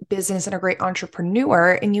great business and a great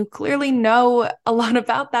entrepreneur. And you clearly know a lot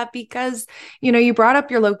about that because, you brought up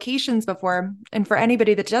your locations before. And for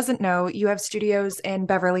anybody that doesn't know, you have studios in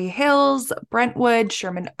Beverly Hills, Brentwood,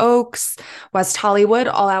 Sherman Oaks, West Hollywood,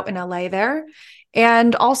 all out in LA there.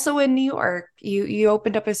 And also in New York, you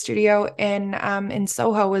opened up a studio in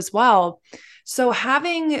Soho as well. So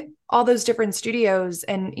having all those different studios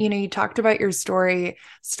and you talked about your story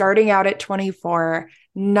starting out at 24,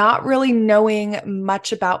 not really knowing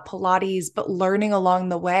much about Pilates, but learning along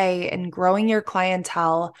the way and growing your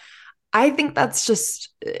clientele. I think that's just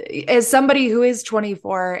as somebody who is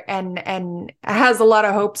 24 and has a lot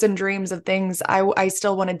of hopes and dreams of things I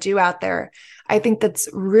still want to do out there. I think that's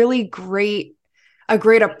really great, a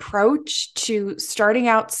great approach to starting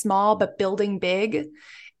out small but building big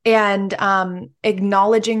and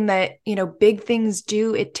acknowledging that big things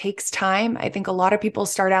it takes time. I think a lot of people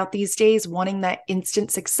start out these days wanting that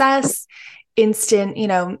instant success, instant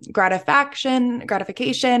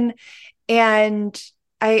gratification, and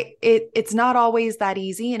it's not always that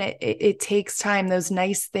easy, and it takes time. Those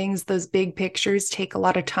nice things, those big pictures take a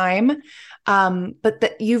lot of time, but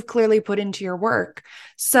that you've clearly put into your work.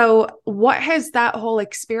 So what has that whole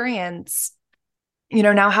experience,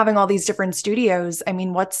 now having all these different studios, I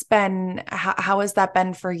mean, how has that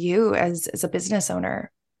been for you as a business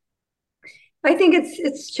owner? I think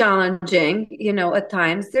it's challenging, at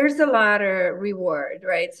times. There's a lot of reward,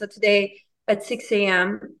 right? So today at 6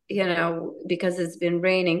 a.m., because it's been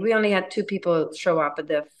raining, we only had two people show up at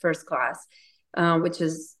the first class, which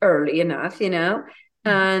is early enough.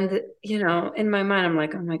 And, in my mind, I'm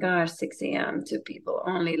like, oh my gosh, 6 a.m., two people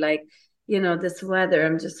only, like, this weather,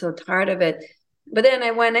 I'm just so tired of it. But then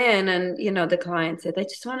I went in and, the client said, I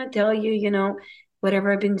just want to tell you,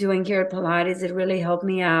 whatever I've been doing here at Pilates, it really helped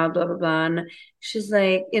me out, blah, blah, blah. And she's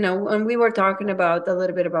like, and we were talking about a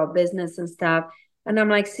little bit about business and stuff. And I'm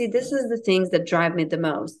like, see, this is the things that drive me the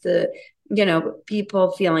most.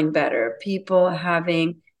 People feeling better, people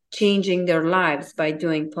changing their lives by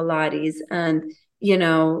doing Pilates, and,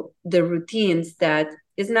 the routines that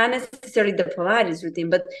is not necessarily the Pilates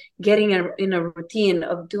routine, but getting in a routine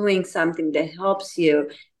of doing something that helps you,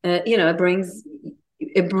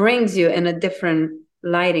 it brings you in a different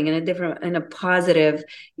lighting, in a positive,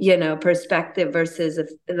 perspective versus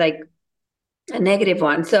like a negative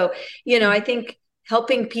one. So, I think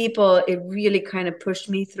helping people, it really kind of pushed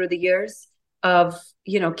me through the years of,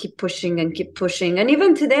 keep pushing and keep pushing. And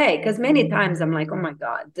even today, because many times I'm like, oh my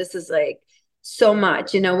God, this is like so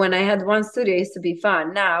much. When I had one studio, it used to be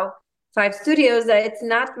fun. Now, five studios, it's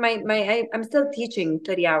not I'm still teaching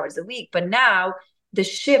 30 hours a week, but now the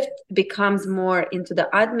shift becomes more into the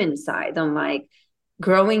admin side on like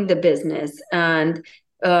growing the business and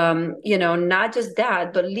not just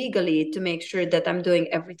that, but legally to make sure that I'm doing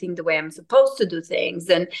everything the way I'm supposed to do things,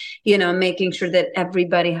 and making sure that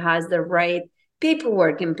everybody has the right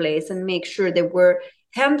paperwork in place and make sure that we're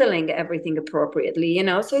handling everything appropriately.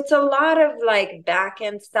 So it's a lot of like back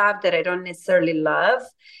end stuff that I don't necessarily love,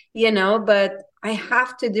 but I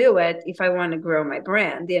have to do it if I want to grow my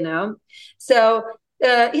brand. So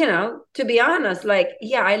to be honest, like,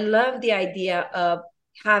 yeah, I love the idea of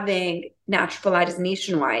having natural Pilates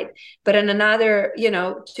nationwide, but in another,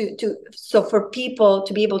 so for people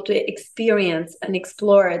to be able to experience and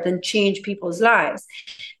explore it and change people's lives.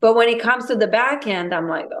 But when it comes to the back end, I'm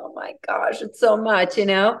like, oh my gosh, it's so much,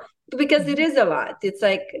 because it is a lot. It's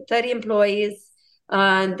like 30 employees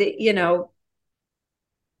and,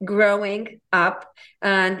 growing up,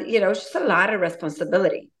 and, it's just a lot of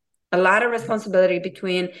responsibility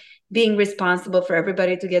between being responsible for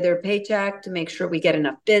everybody to get their paycheck, to make sure we get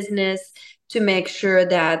enough business, to make sure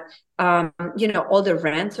that, all the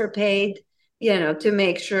rents are paid, to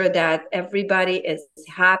make sure that everybody is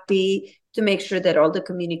happy, to make sure that all the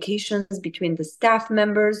communications between the staff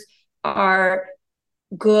members are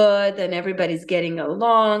good and everybody's getting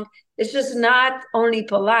along. It's just not only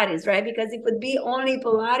Pilates, right? Because if it would be only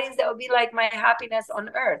Pilates, that would be like my happiness on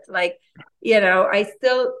earth. Like, I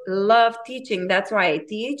still love teaching. That's why I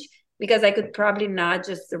teach, because I could probably not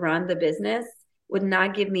just run the business, would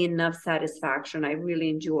not give me enough satisfaction. I really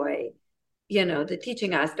enjoy, the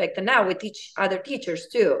teaching aspect. And now we teach other teachers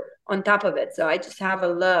too on top of it. So I just have a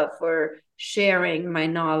love for sharing my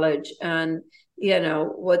knowledge and,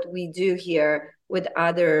 what we do here with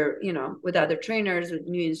other, with other trainers, with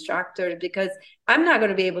new instructors, because I'm not going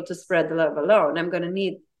to be able to spread the love alone. I'm going to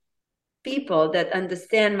need people that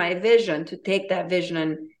understand my vision to take that vision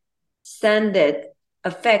and send it,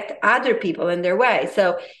 affect other people in their way.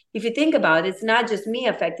 So if you think about it, it's not just me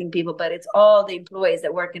affecting people, but it's all the employees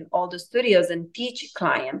that work in all the studios and teach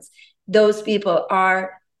clients. Those people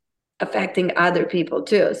are affecting other people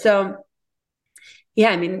too. So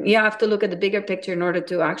yeah, I mean, you have to look at the bigger picture in order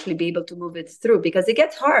to actually be able to move it through, because it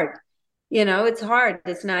gets hard. It's hard.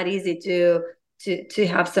 It's not easy to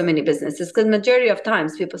have so many businesses, because majority of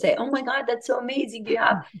times people say, "Oh my God, that's so amazing! You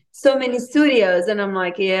have so many studios," and I'm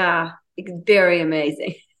like, "Yeah, it's very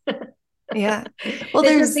amazing." Yeah. Well,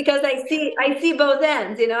 It's just there's, because I see both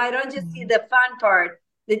ends. I don't just see the fun part,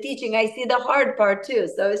 the teaching. I see the hard part too.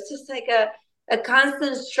 So it's just like a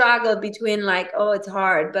constant struggle between like, oh, it's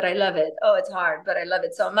hard, but I love it. Oh, it's hard, but I love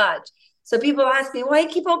it so much. So people ask me, why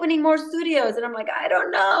keep opening more studios? And I'm like, I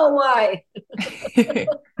don't know why.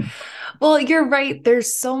 well, you're right.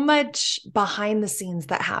 There's so much behind the scenes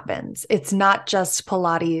that happens. It's not just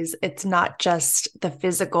Pilates, it's not just the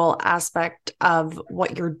physical aspect of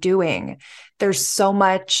what you're doing. There's so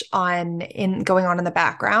much going on in the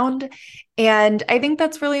background. And I think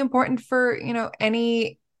that's really important for,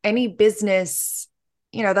 any business.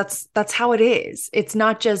 That's how it is. It's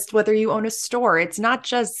not just whether you own a store. It's not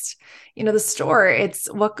just, the store.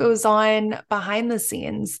 It's what goes on behind the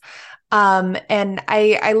scenes. And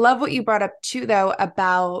I love what you brought up too, though,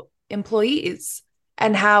 about employees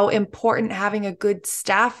and how important having a good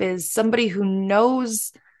staff is, somebody who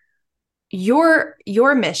knows your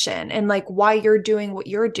mission and like why you're doing what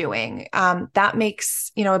you're doing. That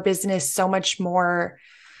makes, a business so much more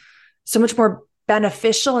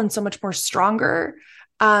beneficial and so much more stronger.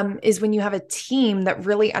 Is when you have a team that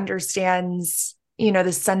really understands,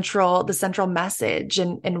 the central message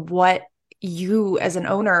and what you as an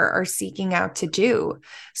owner are seeking out to do.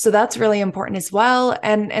 So that's really important as well.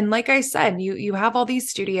 And like I said, you have all these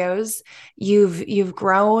studios, you've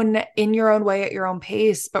grown in your own way at your own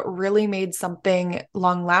pace, but really made something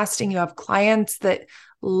long lasting. You have clients that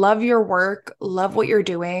love your work, love what you're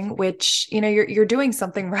doing, which, you're doing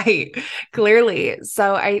something right, clearly.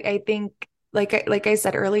 So I think like I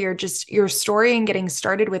said earlier, just your story and getting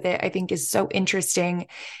started with it, I think is so interesting.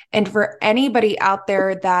 And for anybody out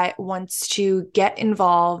there that wants to get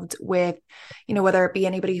involved with, whether it be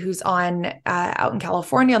anybody who's out in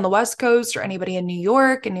California on the West Coast, or anybody in New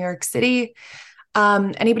York and New York City,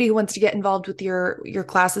 anybody who wants to get involved with your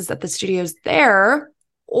classes at the studios there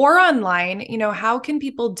or online, how can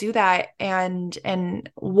people do that? And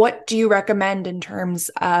what do you recommend in terms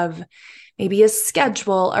of maybe a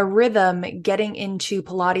schedule, a rhythm, getting into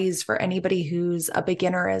Pilates for anybody who's a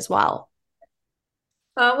beginner as well?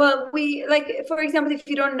 Well, we like, for example, if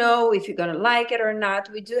you don't know if you're gonna like it or not,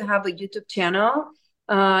 we do have a YouTube channel.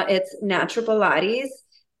 It's Natural Pilates,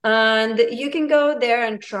 and you can go there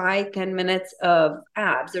and try 10 minutes of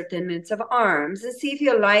abs or 10 minutes of arms and see if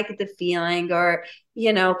you like the feeling, or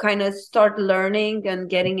kind of start learning and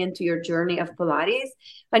getting into your journey of Pilates.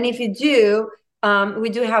 And if you do, we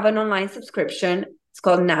do have an online subscription. It's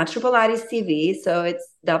called Natural Pilates TV. So it's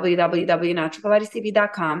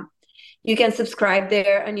www.naturalpilatestv.com. You can subscribe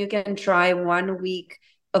there and you can try 1 week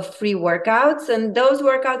of free workouts. And those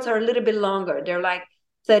workouts are a little bit longer. They're like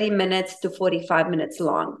 30 minutes to 45 minutes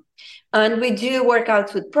long. And we do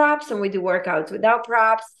workouts with props and we do workouts without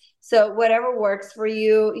props. So whatever works for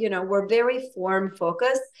you, we're very form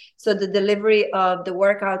focused. So the delivery of the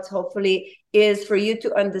workouts hopefully is for you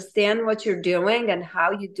to understand what you're doing and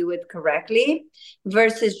how you do it correctly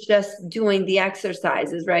versus just doing the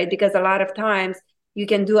exercises, right? Because a lot of times you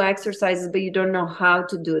can do exercises, but you don't know how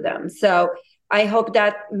to do them. So I hope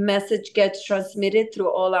that message gets transmitted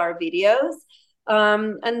through all our videos.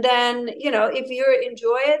 And then, if you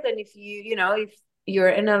enjoy it, and if if you're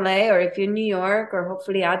in LA or if you're in New York or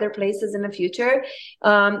hopefully other places in the future,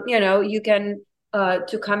 you can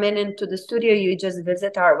to come into the studio, you just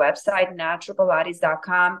visit our website,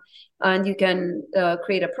 naturalpilates.com, and you can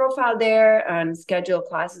create a profile there and schedule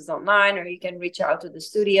classes online, or you can reach out to the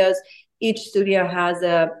studios. Each studio has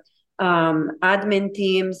a admin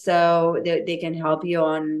team, so they can help you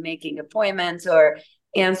on making appointments or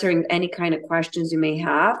answering any kind of questions you may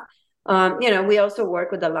have. We also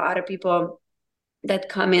work with a lot of people that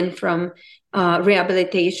come in from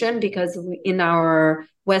rehabilitation, because in our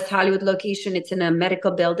West Hollywood location, it's in a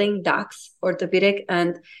medical building, Docs Orthopedic,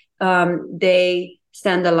 and they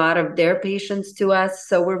send a lot of their patients to us.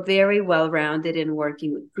 So we're very well-rounded in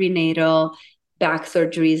working with prenatal, back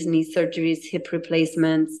surgeries, knee surgeries, hip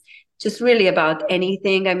replacements, just really about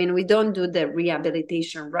anything. I mean, we don't do the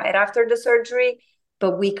rehabilitation right after the surgery,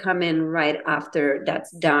 but we come in right after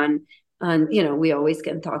that's done. And, we always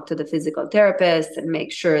can talk to the physical therapist and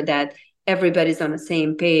make sure that everybody's on the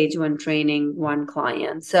same page when training one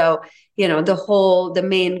client. So, the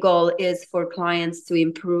main goal is for clients to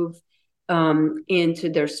improve into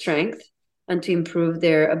their strength and to improve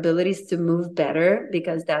their abilities to move better,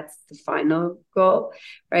 because that's the final goal,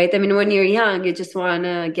 right? I mean, when you're young, you just want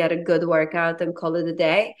to get a good workout and call it a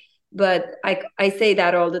day. But I say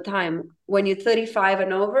that all the time. When you're 35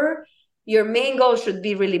 and over, your main goal should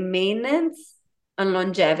be really maintenance and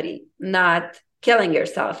longevity, not killing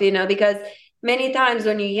yourself, because many times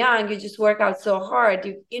when you're young, you just work out so hard,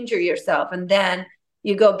 you injure yourself, and then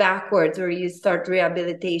you go backwards or you start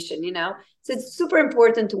rehabilitation, So it's super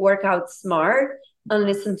important to work out smart and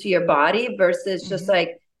listen to your body versus just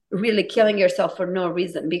like really killing yourself for no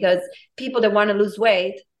reason. Because people that want to lose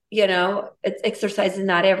weight, exercise is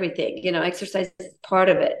not everything, exercise is part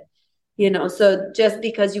of it. So just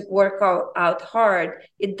because you work out hard,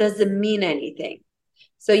 it doesn't mean anything.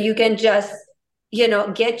 So you can just,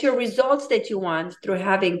 get your results that you want through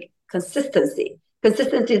having consistency.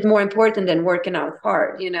 Consistency is more important than working out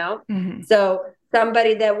hard, So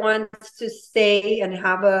somebody that wants to stay and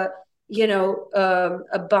have a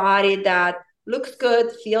body that looks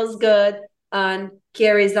good, feels good, and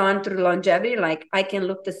carries on through longevity, like I can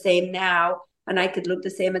look the same now and I could look the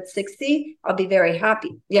same at 60, I'll be very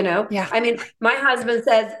happy, Yeah. I mean, my husband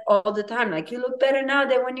says all the time, like, you look better now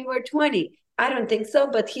than when you were 20. I don't think so,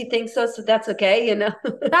 but he thinks so, so that's okay,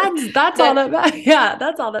 That's all that matters. Yeah,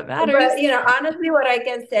 that's all that matters. But, honestly, what I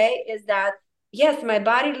can say is that, yes, my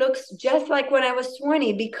body looks just like when I was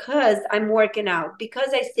 20 because I'm working out, because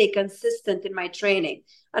I stay consistent in my training,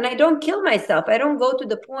 and I don't kill myself. I don't go to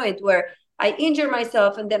the point where I injure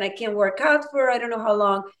myself and then I can't work out for I don't know how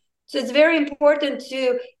long. So it's very important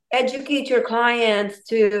to educate your clients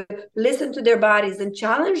to listen to their bodies and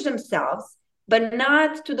challenge themselves, but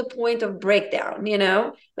not to the point of breakdown,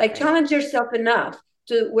 like challenge yourself enough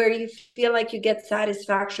to where you feel like you get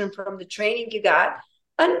satisfaction from the training you got.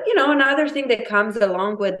 And, another thing that comes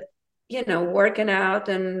along with, working out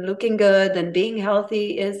and looking good and being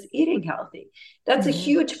healthy is eating healthy. That's a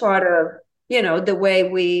huge part of, the way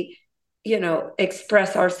we,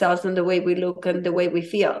 express ourselves and the way we look and the way we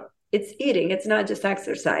feel. It's eating. It's not just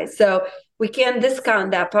exercise. So we can't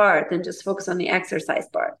discount that part and just focus on the exercise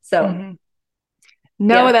part. So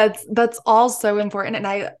no, yeah. That's all so important. And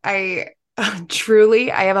I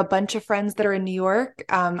truly, I have a bunch of friends that are in New York.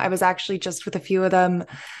 I was actually just with a few of them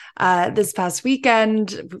this past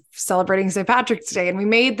weekend celebrating St. Patrick's Day, and we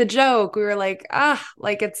made the joke. We were like,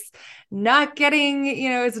 it's not getting,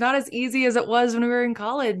 it's not as easy as it was when we were in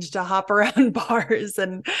college to hop around bars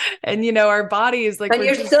and our bodies like. And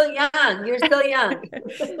you're still young. You're still young.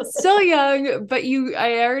 Still young, but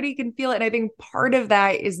I already can feel it. And I think part of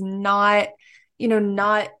that is not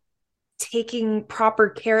taking proper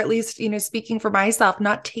care, at least, speaking for myself,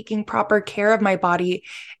 not taking proper care of my body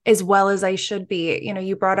as well as I should be.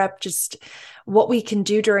 You brought up just what we can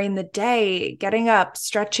do during the day, getting up,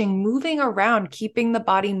 stretching, moving around, keeping the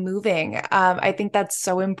body moving. I think that's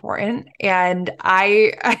so important. And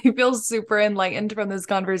I feel super enlightened from this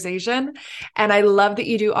conversation. And I love that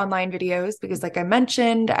you do online videos because, like I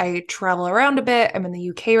mentioned, I travel around a bit. I'm in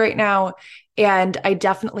the UK right now. And I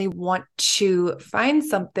definitely want to find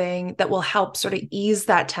something that will help sort of ease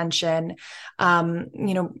that tension,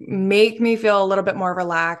 make me feel a little bit more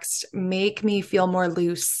relaxed, make me feel more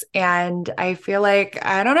loose. And I feel like,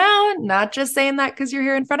 I don't know, not just saying that because you're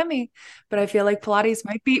here in front of me, but I feel like Pilates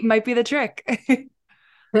might be the trick.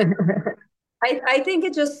 I think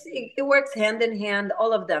it works hand in hand,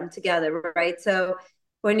 all of them together, right? So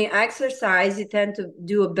when you exercise, you tend to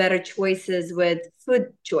do better choices with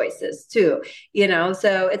food choices too,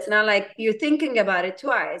 so it's not like you're thinking about it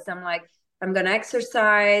twice. I'm like, I'm going to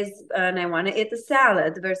exercise and I want to eat a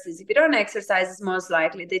salad, versus if you don't exercise, it's most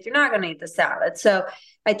likely that you're not going to eat the salad. So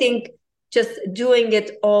I think just doing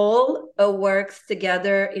it all works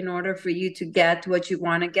together in order for you to get what you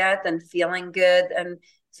want to get, and feeling good and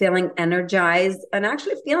feeling energized and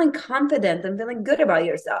actually feeling confident and feeling good about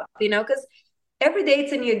yourself, because every day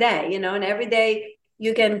it's a new day, and every day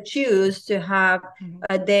you can choose to have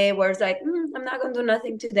a day where it's like, I'm not going to do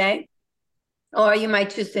nothing today. Or you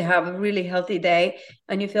might choose to have a really healthy day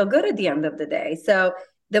and you feel good at the end of the day. So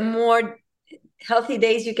the more healthy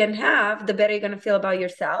days you can have, the better you're going to feel about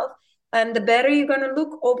yourself, and the better you're going to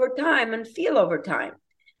look over time and feel over time.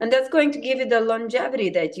 And that's going to give you the longevity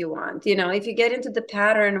that you want. If you get into the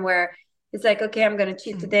pattern where it's like, okay, I'm going to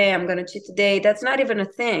cheat today, I'm going to cheat today, that's not even a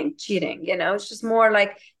thing, cheating. It's just more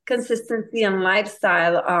like consistency and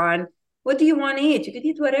lifestyle on what do you want to eat. You could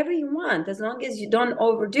eat whatever you want as long as you don't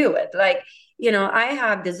overdo it. Like, I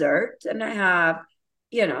have dessert and I have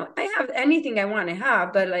anything I want to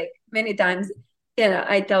have, but like many times,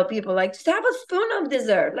 I tell people, like, just have a spoon of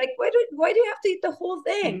dessert. Like, why do you have to eat the whole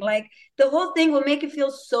thing? Like, the whole thing will make you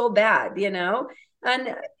feel so bad,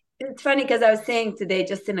 And it's funny because I was saying today,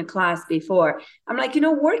 just in a class before, I'm like,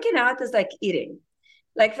 working out is like eating.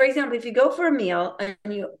 Like, for example, if you go for a meal and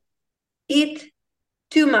you eat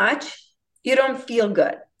too much, you don't feel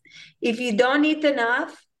good. If you don't eat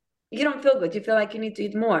enough, you don't feel good. You feel like you need to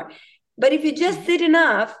eat more. But if you just eat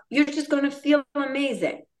enough, you're just going to feel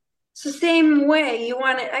amazing. So same way, you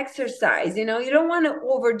want to exercise, you don't want to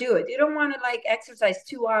overdo it. You don't want to like exercise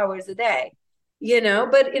 2 hours a day,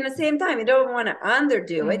 but in the same time, you don't want to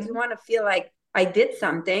underdo it. You want to feel like I did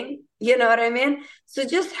something, you know what I mean? So it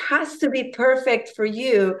just has to be perfect for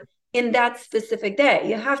you in that specific day.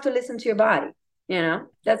 You have to listen to your body,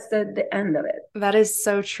 that's the end of it. That is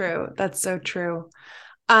so true. That's so true.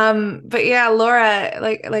 But yeah, Laura,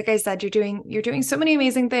 like I said, you're doing so many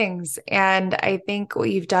amazing things. And I think what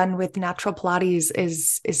you've done with natural Pilates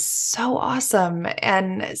is so awesome.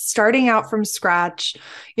 And starting out from scratch,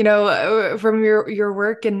 from your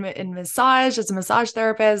work in massage as a massage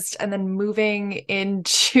therapist, and then moving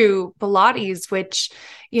into Pilates, which,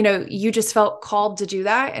 you just felt called to do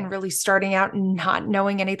that, and really starting out and not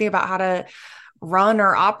knowing anything about how to run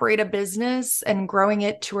or operate a business and growing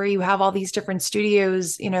it to where you have all these different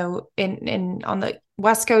studios, in on the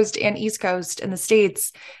West Coast and East Coast in the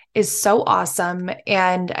States, is so awesome.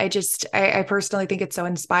 And I personally think it's so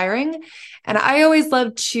inspiring. And I always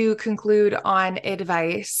love to conclude on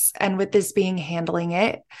advice. And with this being handling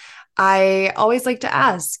it, I always like to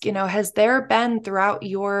ask, has there been throughout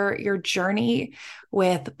your journey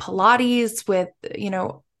with Pilates, with,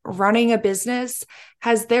 running a business,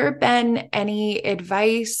 has there been any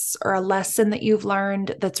advice or a lesson that you've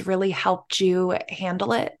learned that's really helped you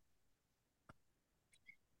handle it?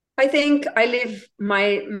 I think I live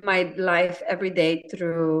my life every day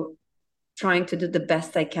through trying to do the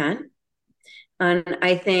best I can. And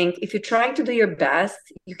I think if you're trying to do your best,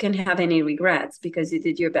 you can't have any regrets because you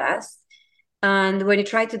did your best. And when you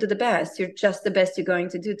try to do the best, you're just the best you're going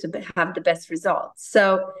to do to have the best results.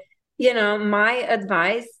 So, my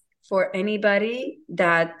advice for anybody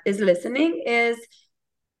that is listening is,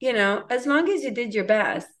 as long as you did your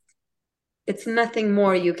best, it's nothing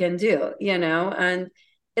more you can do, and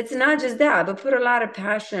it's not just that, but put a lot of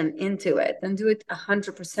passion into it and do it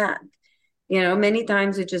 100%. Many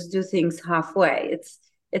times we just do things halfway.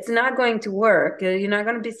 It's not going to work. You're not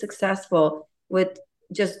going to be successful with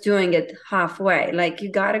just doing it halfway. Like, you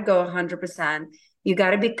got to go 100%. You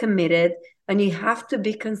got to be committed, and you have to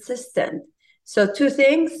be consistent. So two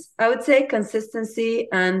things, I would say: consistency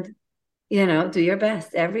and, do your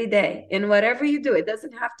best every day in whatever you do. It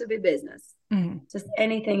doesn't have to be business, just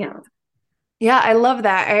anything else. Yeah, I love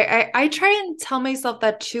that. I try and tell myself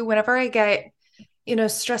that too whenever I get,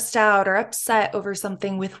 stressed out or upset over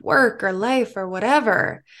something with work or life or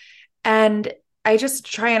whatever. And I just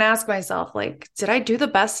try and ask myself, like, did I do the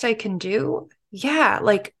best I can do? Yeah,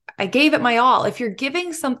 like I gave it my all. If you're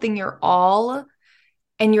giving something your all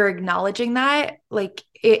and you're acknowledging that, like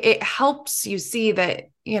it helps you see that,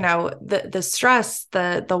 the stress,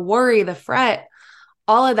 the worry, the fret,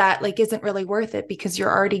 all of that like isn't really worth it because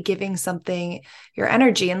you're already giving something your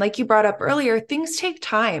energy. And like you brought up earlier, things take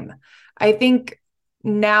time. I think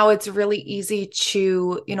now it's really easy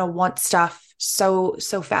to, want stuff so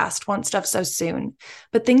fast, want stuff so soon,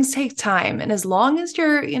 but things take time. And as long as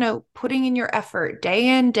you're, putting in your effort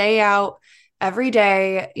day in, day out, every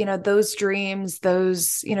day, those dreams,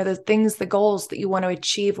 those, the things, the goals that you want to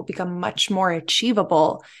achieve will become much more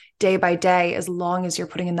achievable day by day, as long as you're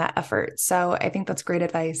putting in that effort. So I think that's great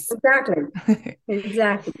advice. Exactly.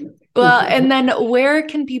 Exactly. Well, and then where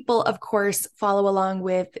can people, of course, follow along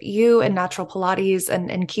with you and Natural Pilates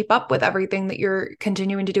and keep up with everything that you're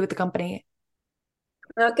continuing to do with the company?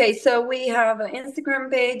 Okay, so we have an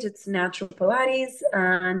Instagram page, it's Natural Pilates,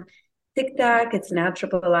 and TikTok, it's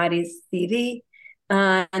Natural Pilates TV.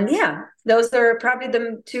 And yeah, those are probably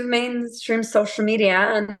the two mainstream social media.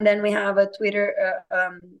 And then we have a Twitter,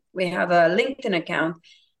 we have a LinkedIn account,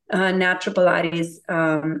 Natural Pilates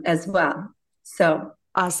as well. So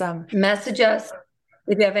Awesome. message us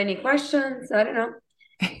if you have any questions. I don't know.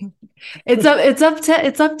 It's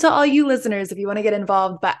up to all you listeners if you want to get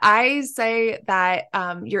involved. But I say that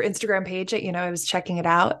your Instagram page, I was checking it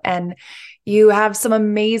out, and you have some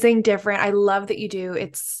amazing different. I love that you do.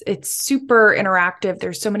 It's super interactive.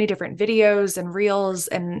 There's so many different videos and reels,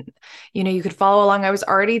 and you could follow along. I was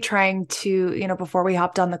already trying to, before we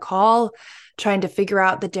hopped on the call, trying to figure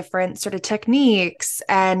out the different sort of techniques.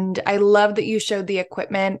 And I love that you showed the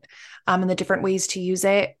equipment and the different ways to use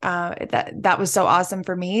it. That was so awesome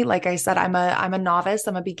for me. Like I said, I'm a novice.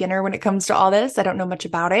 I'm a beginner when it comes to all this. I don't know much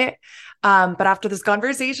about it. But after this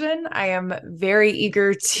conversation, I am very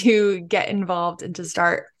eager to get involved and to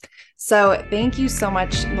start. So thank you so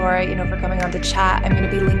much, Laura, for coming on the chat. I'm going to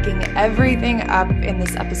be linking everything up in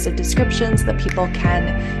this episode description so that people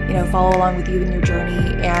can, follow along with you in your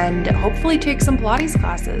journey and hopefully take some Pilates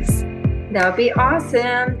classes. That would be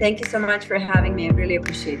awesome. Thank you so much for having me. I really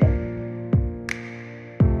appreciate it.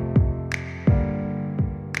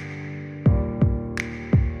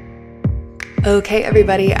 Okay,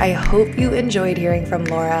 everybody, I hope you enjoyed hearing from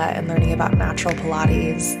Laura and learning about natural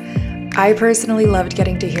Pilates. I personally loved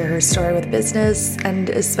getting to hear her story with business and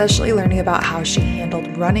especially learning about how she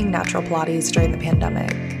handled running natural Pilates during the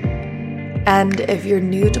pandemic. And if you're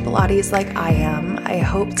new to Pilates like I am, I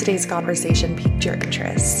hope today's conversation piqued your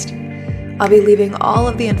interest. I'll be leaving all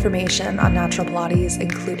of the information on Natural Pilates,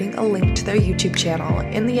 including a link to their YouTube channel,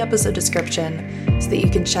 in the episode description so that you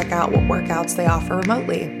can check out what workouts they offer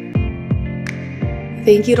remotely.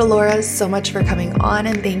 Thank you to Laura so much for coming on,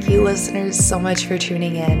 and thank you listeners so much for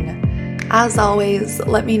tuning in. As always,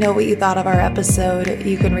 let me know what you thought of our episode.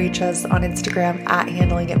 You can reach us on Instagram at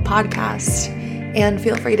handlingitpodcast, and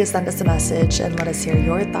feel free to send us a message and let us hear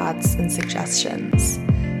your thoughts and suggestions.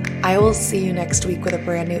 I will see you next week with a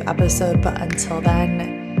brand new episode, but until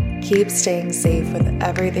then, keep staying safe with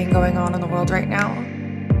everything going on in the world right now,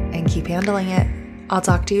 and keep handling it. I'll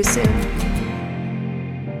talk to you soon.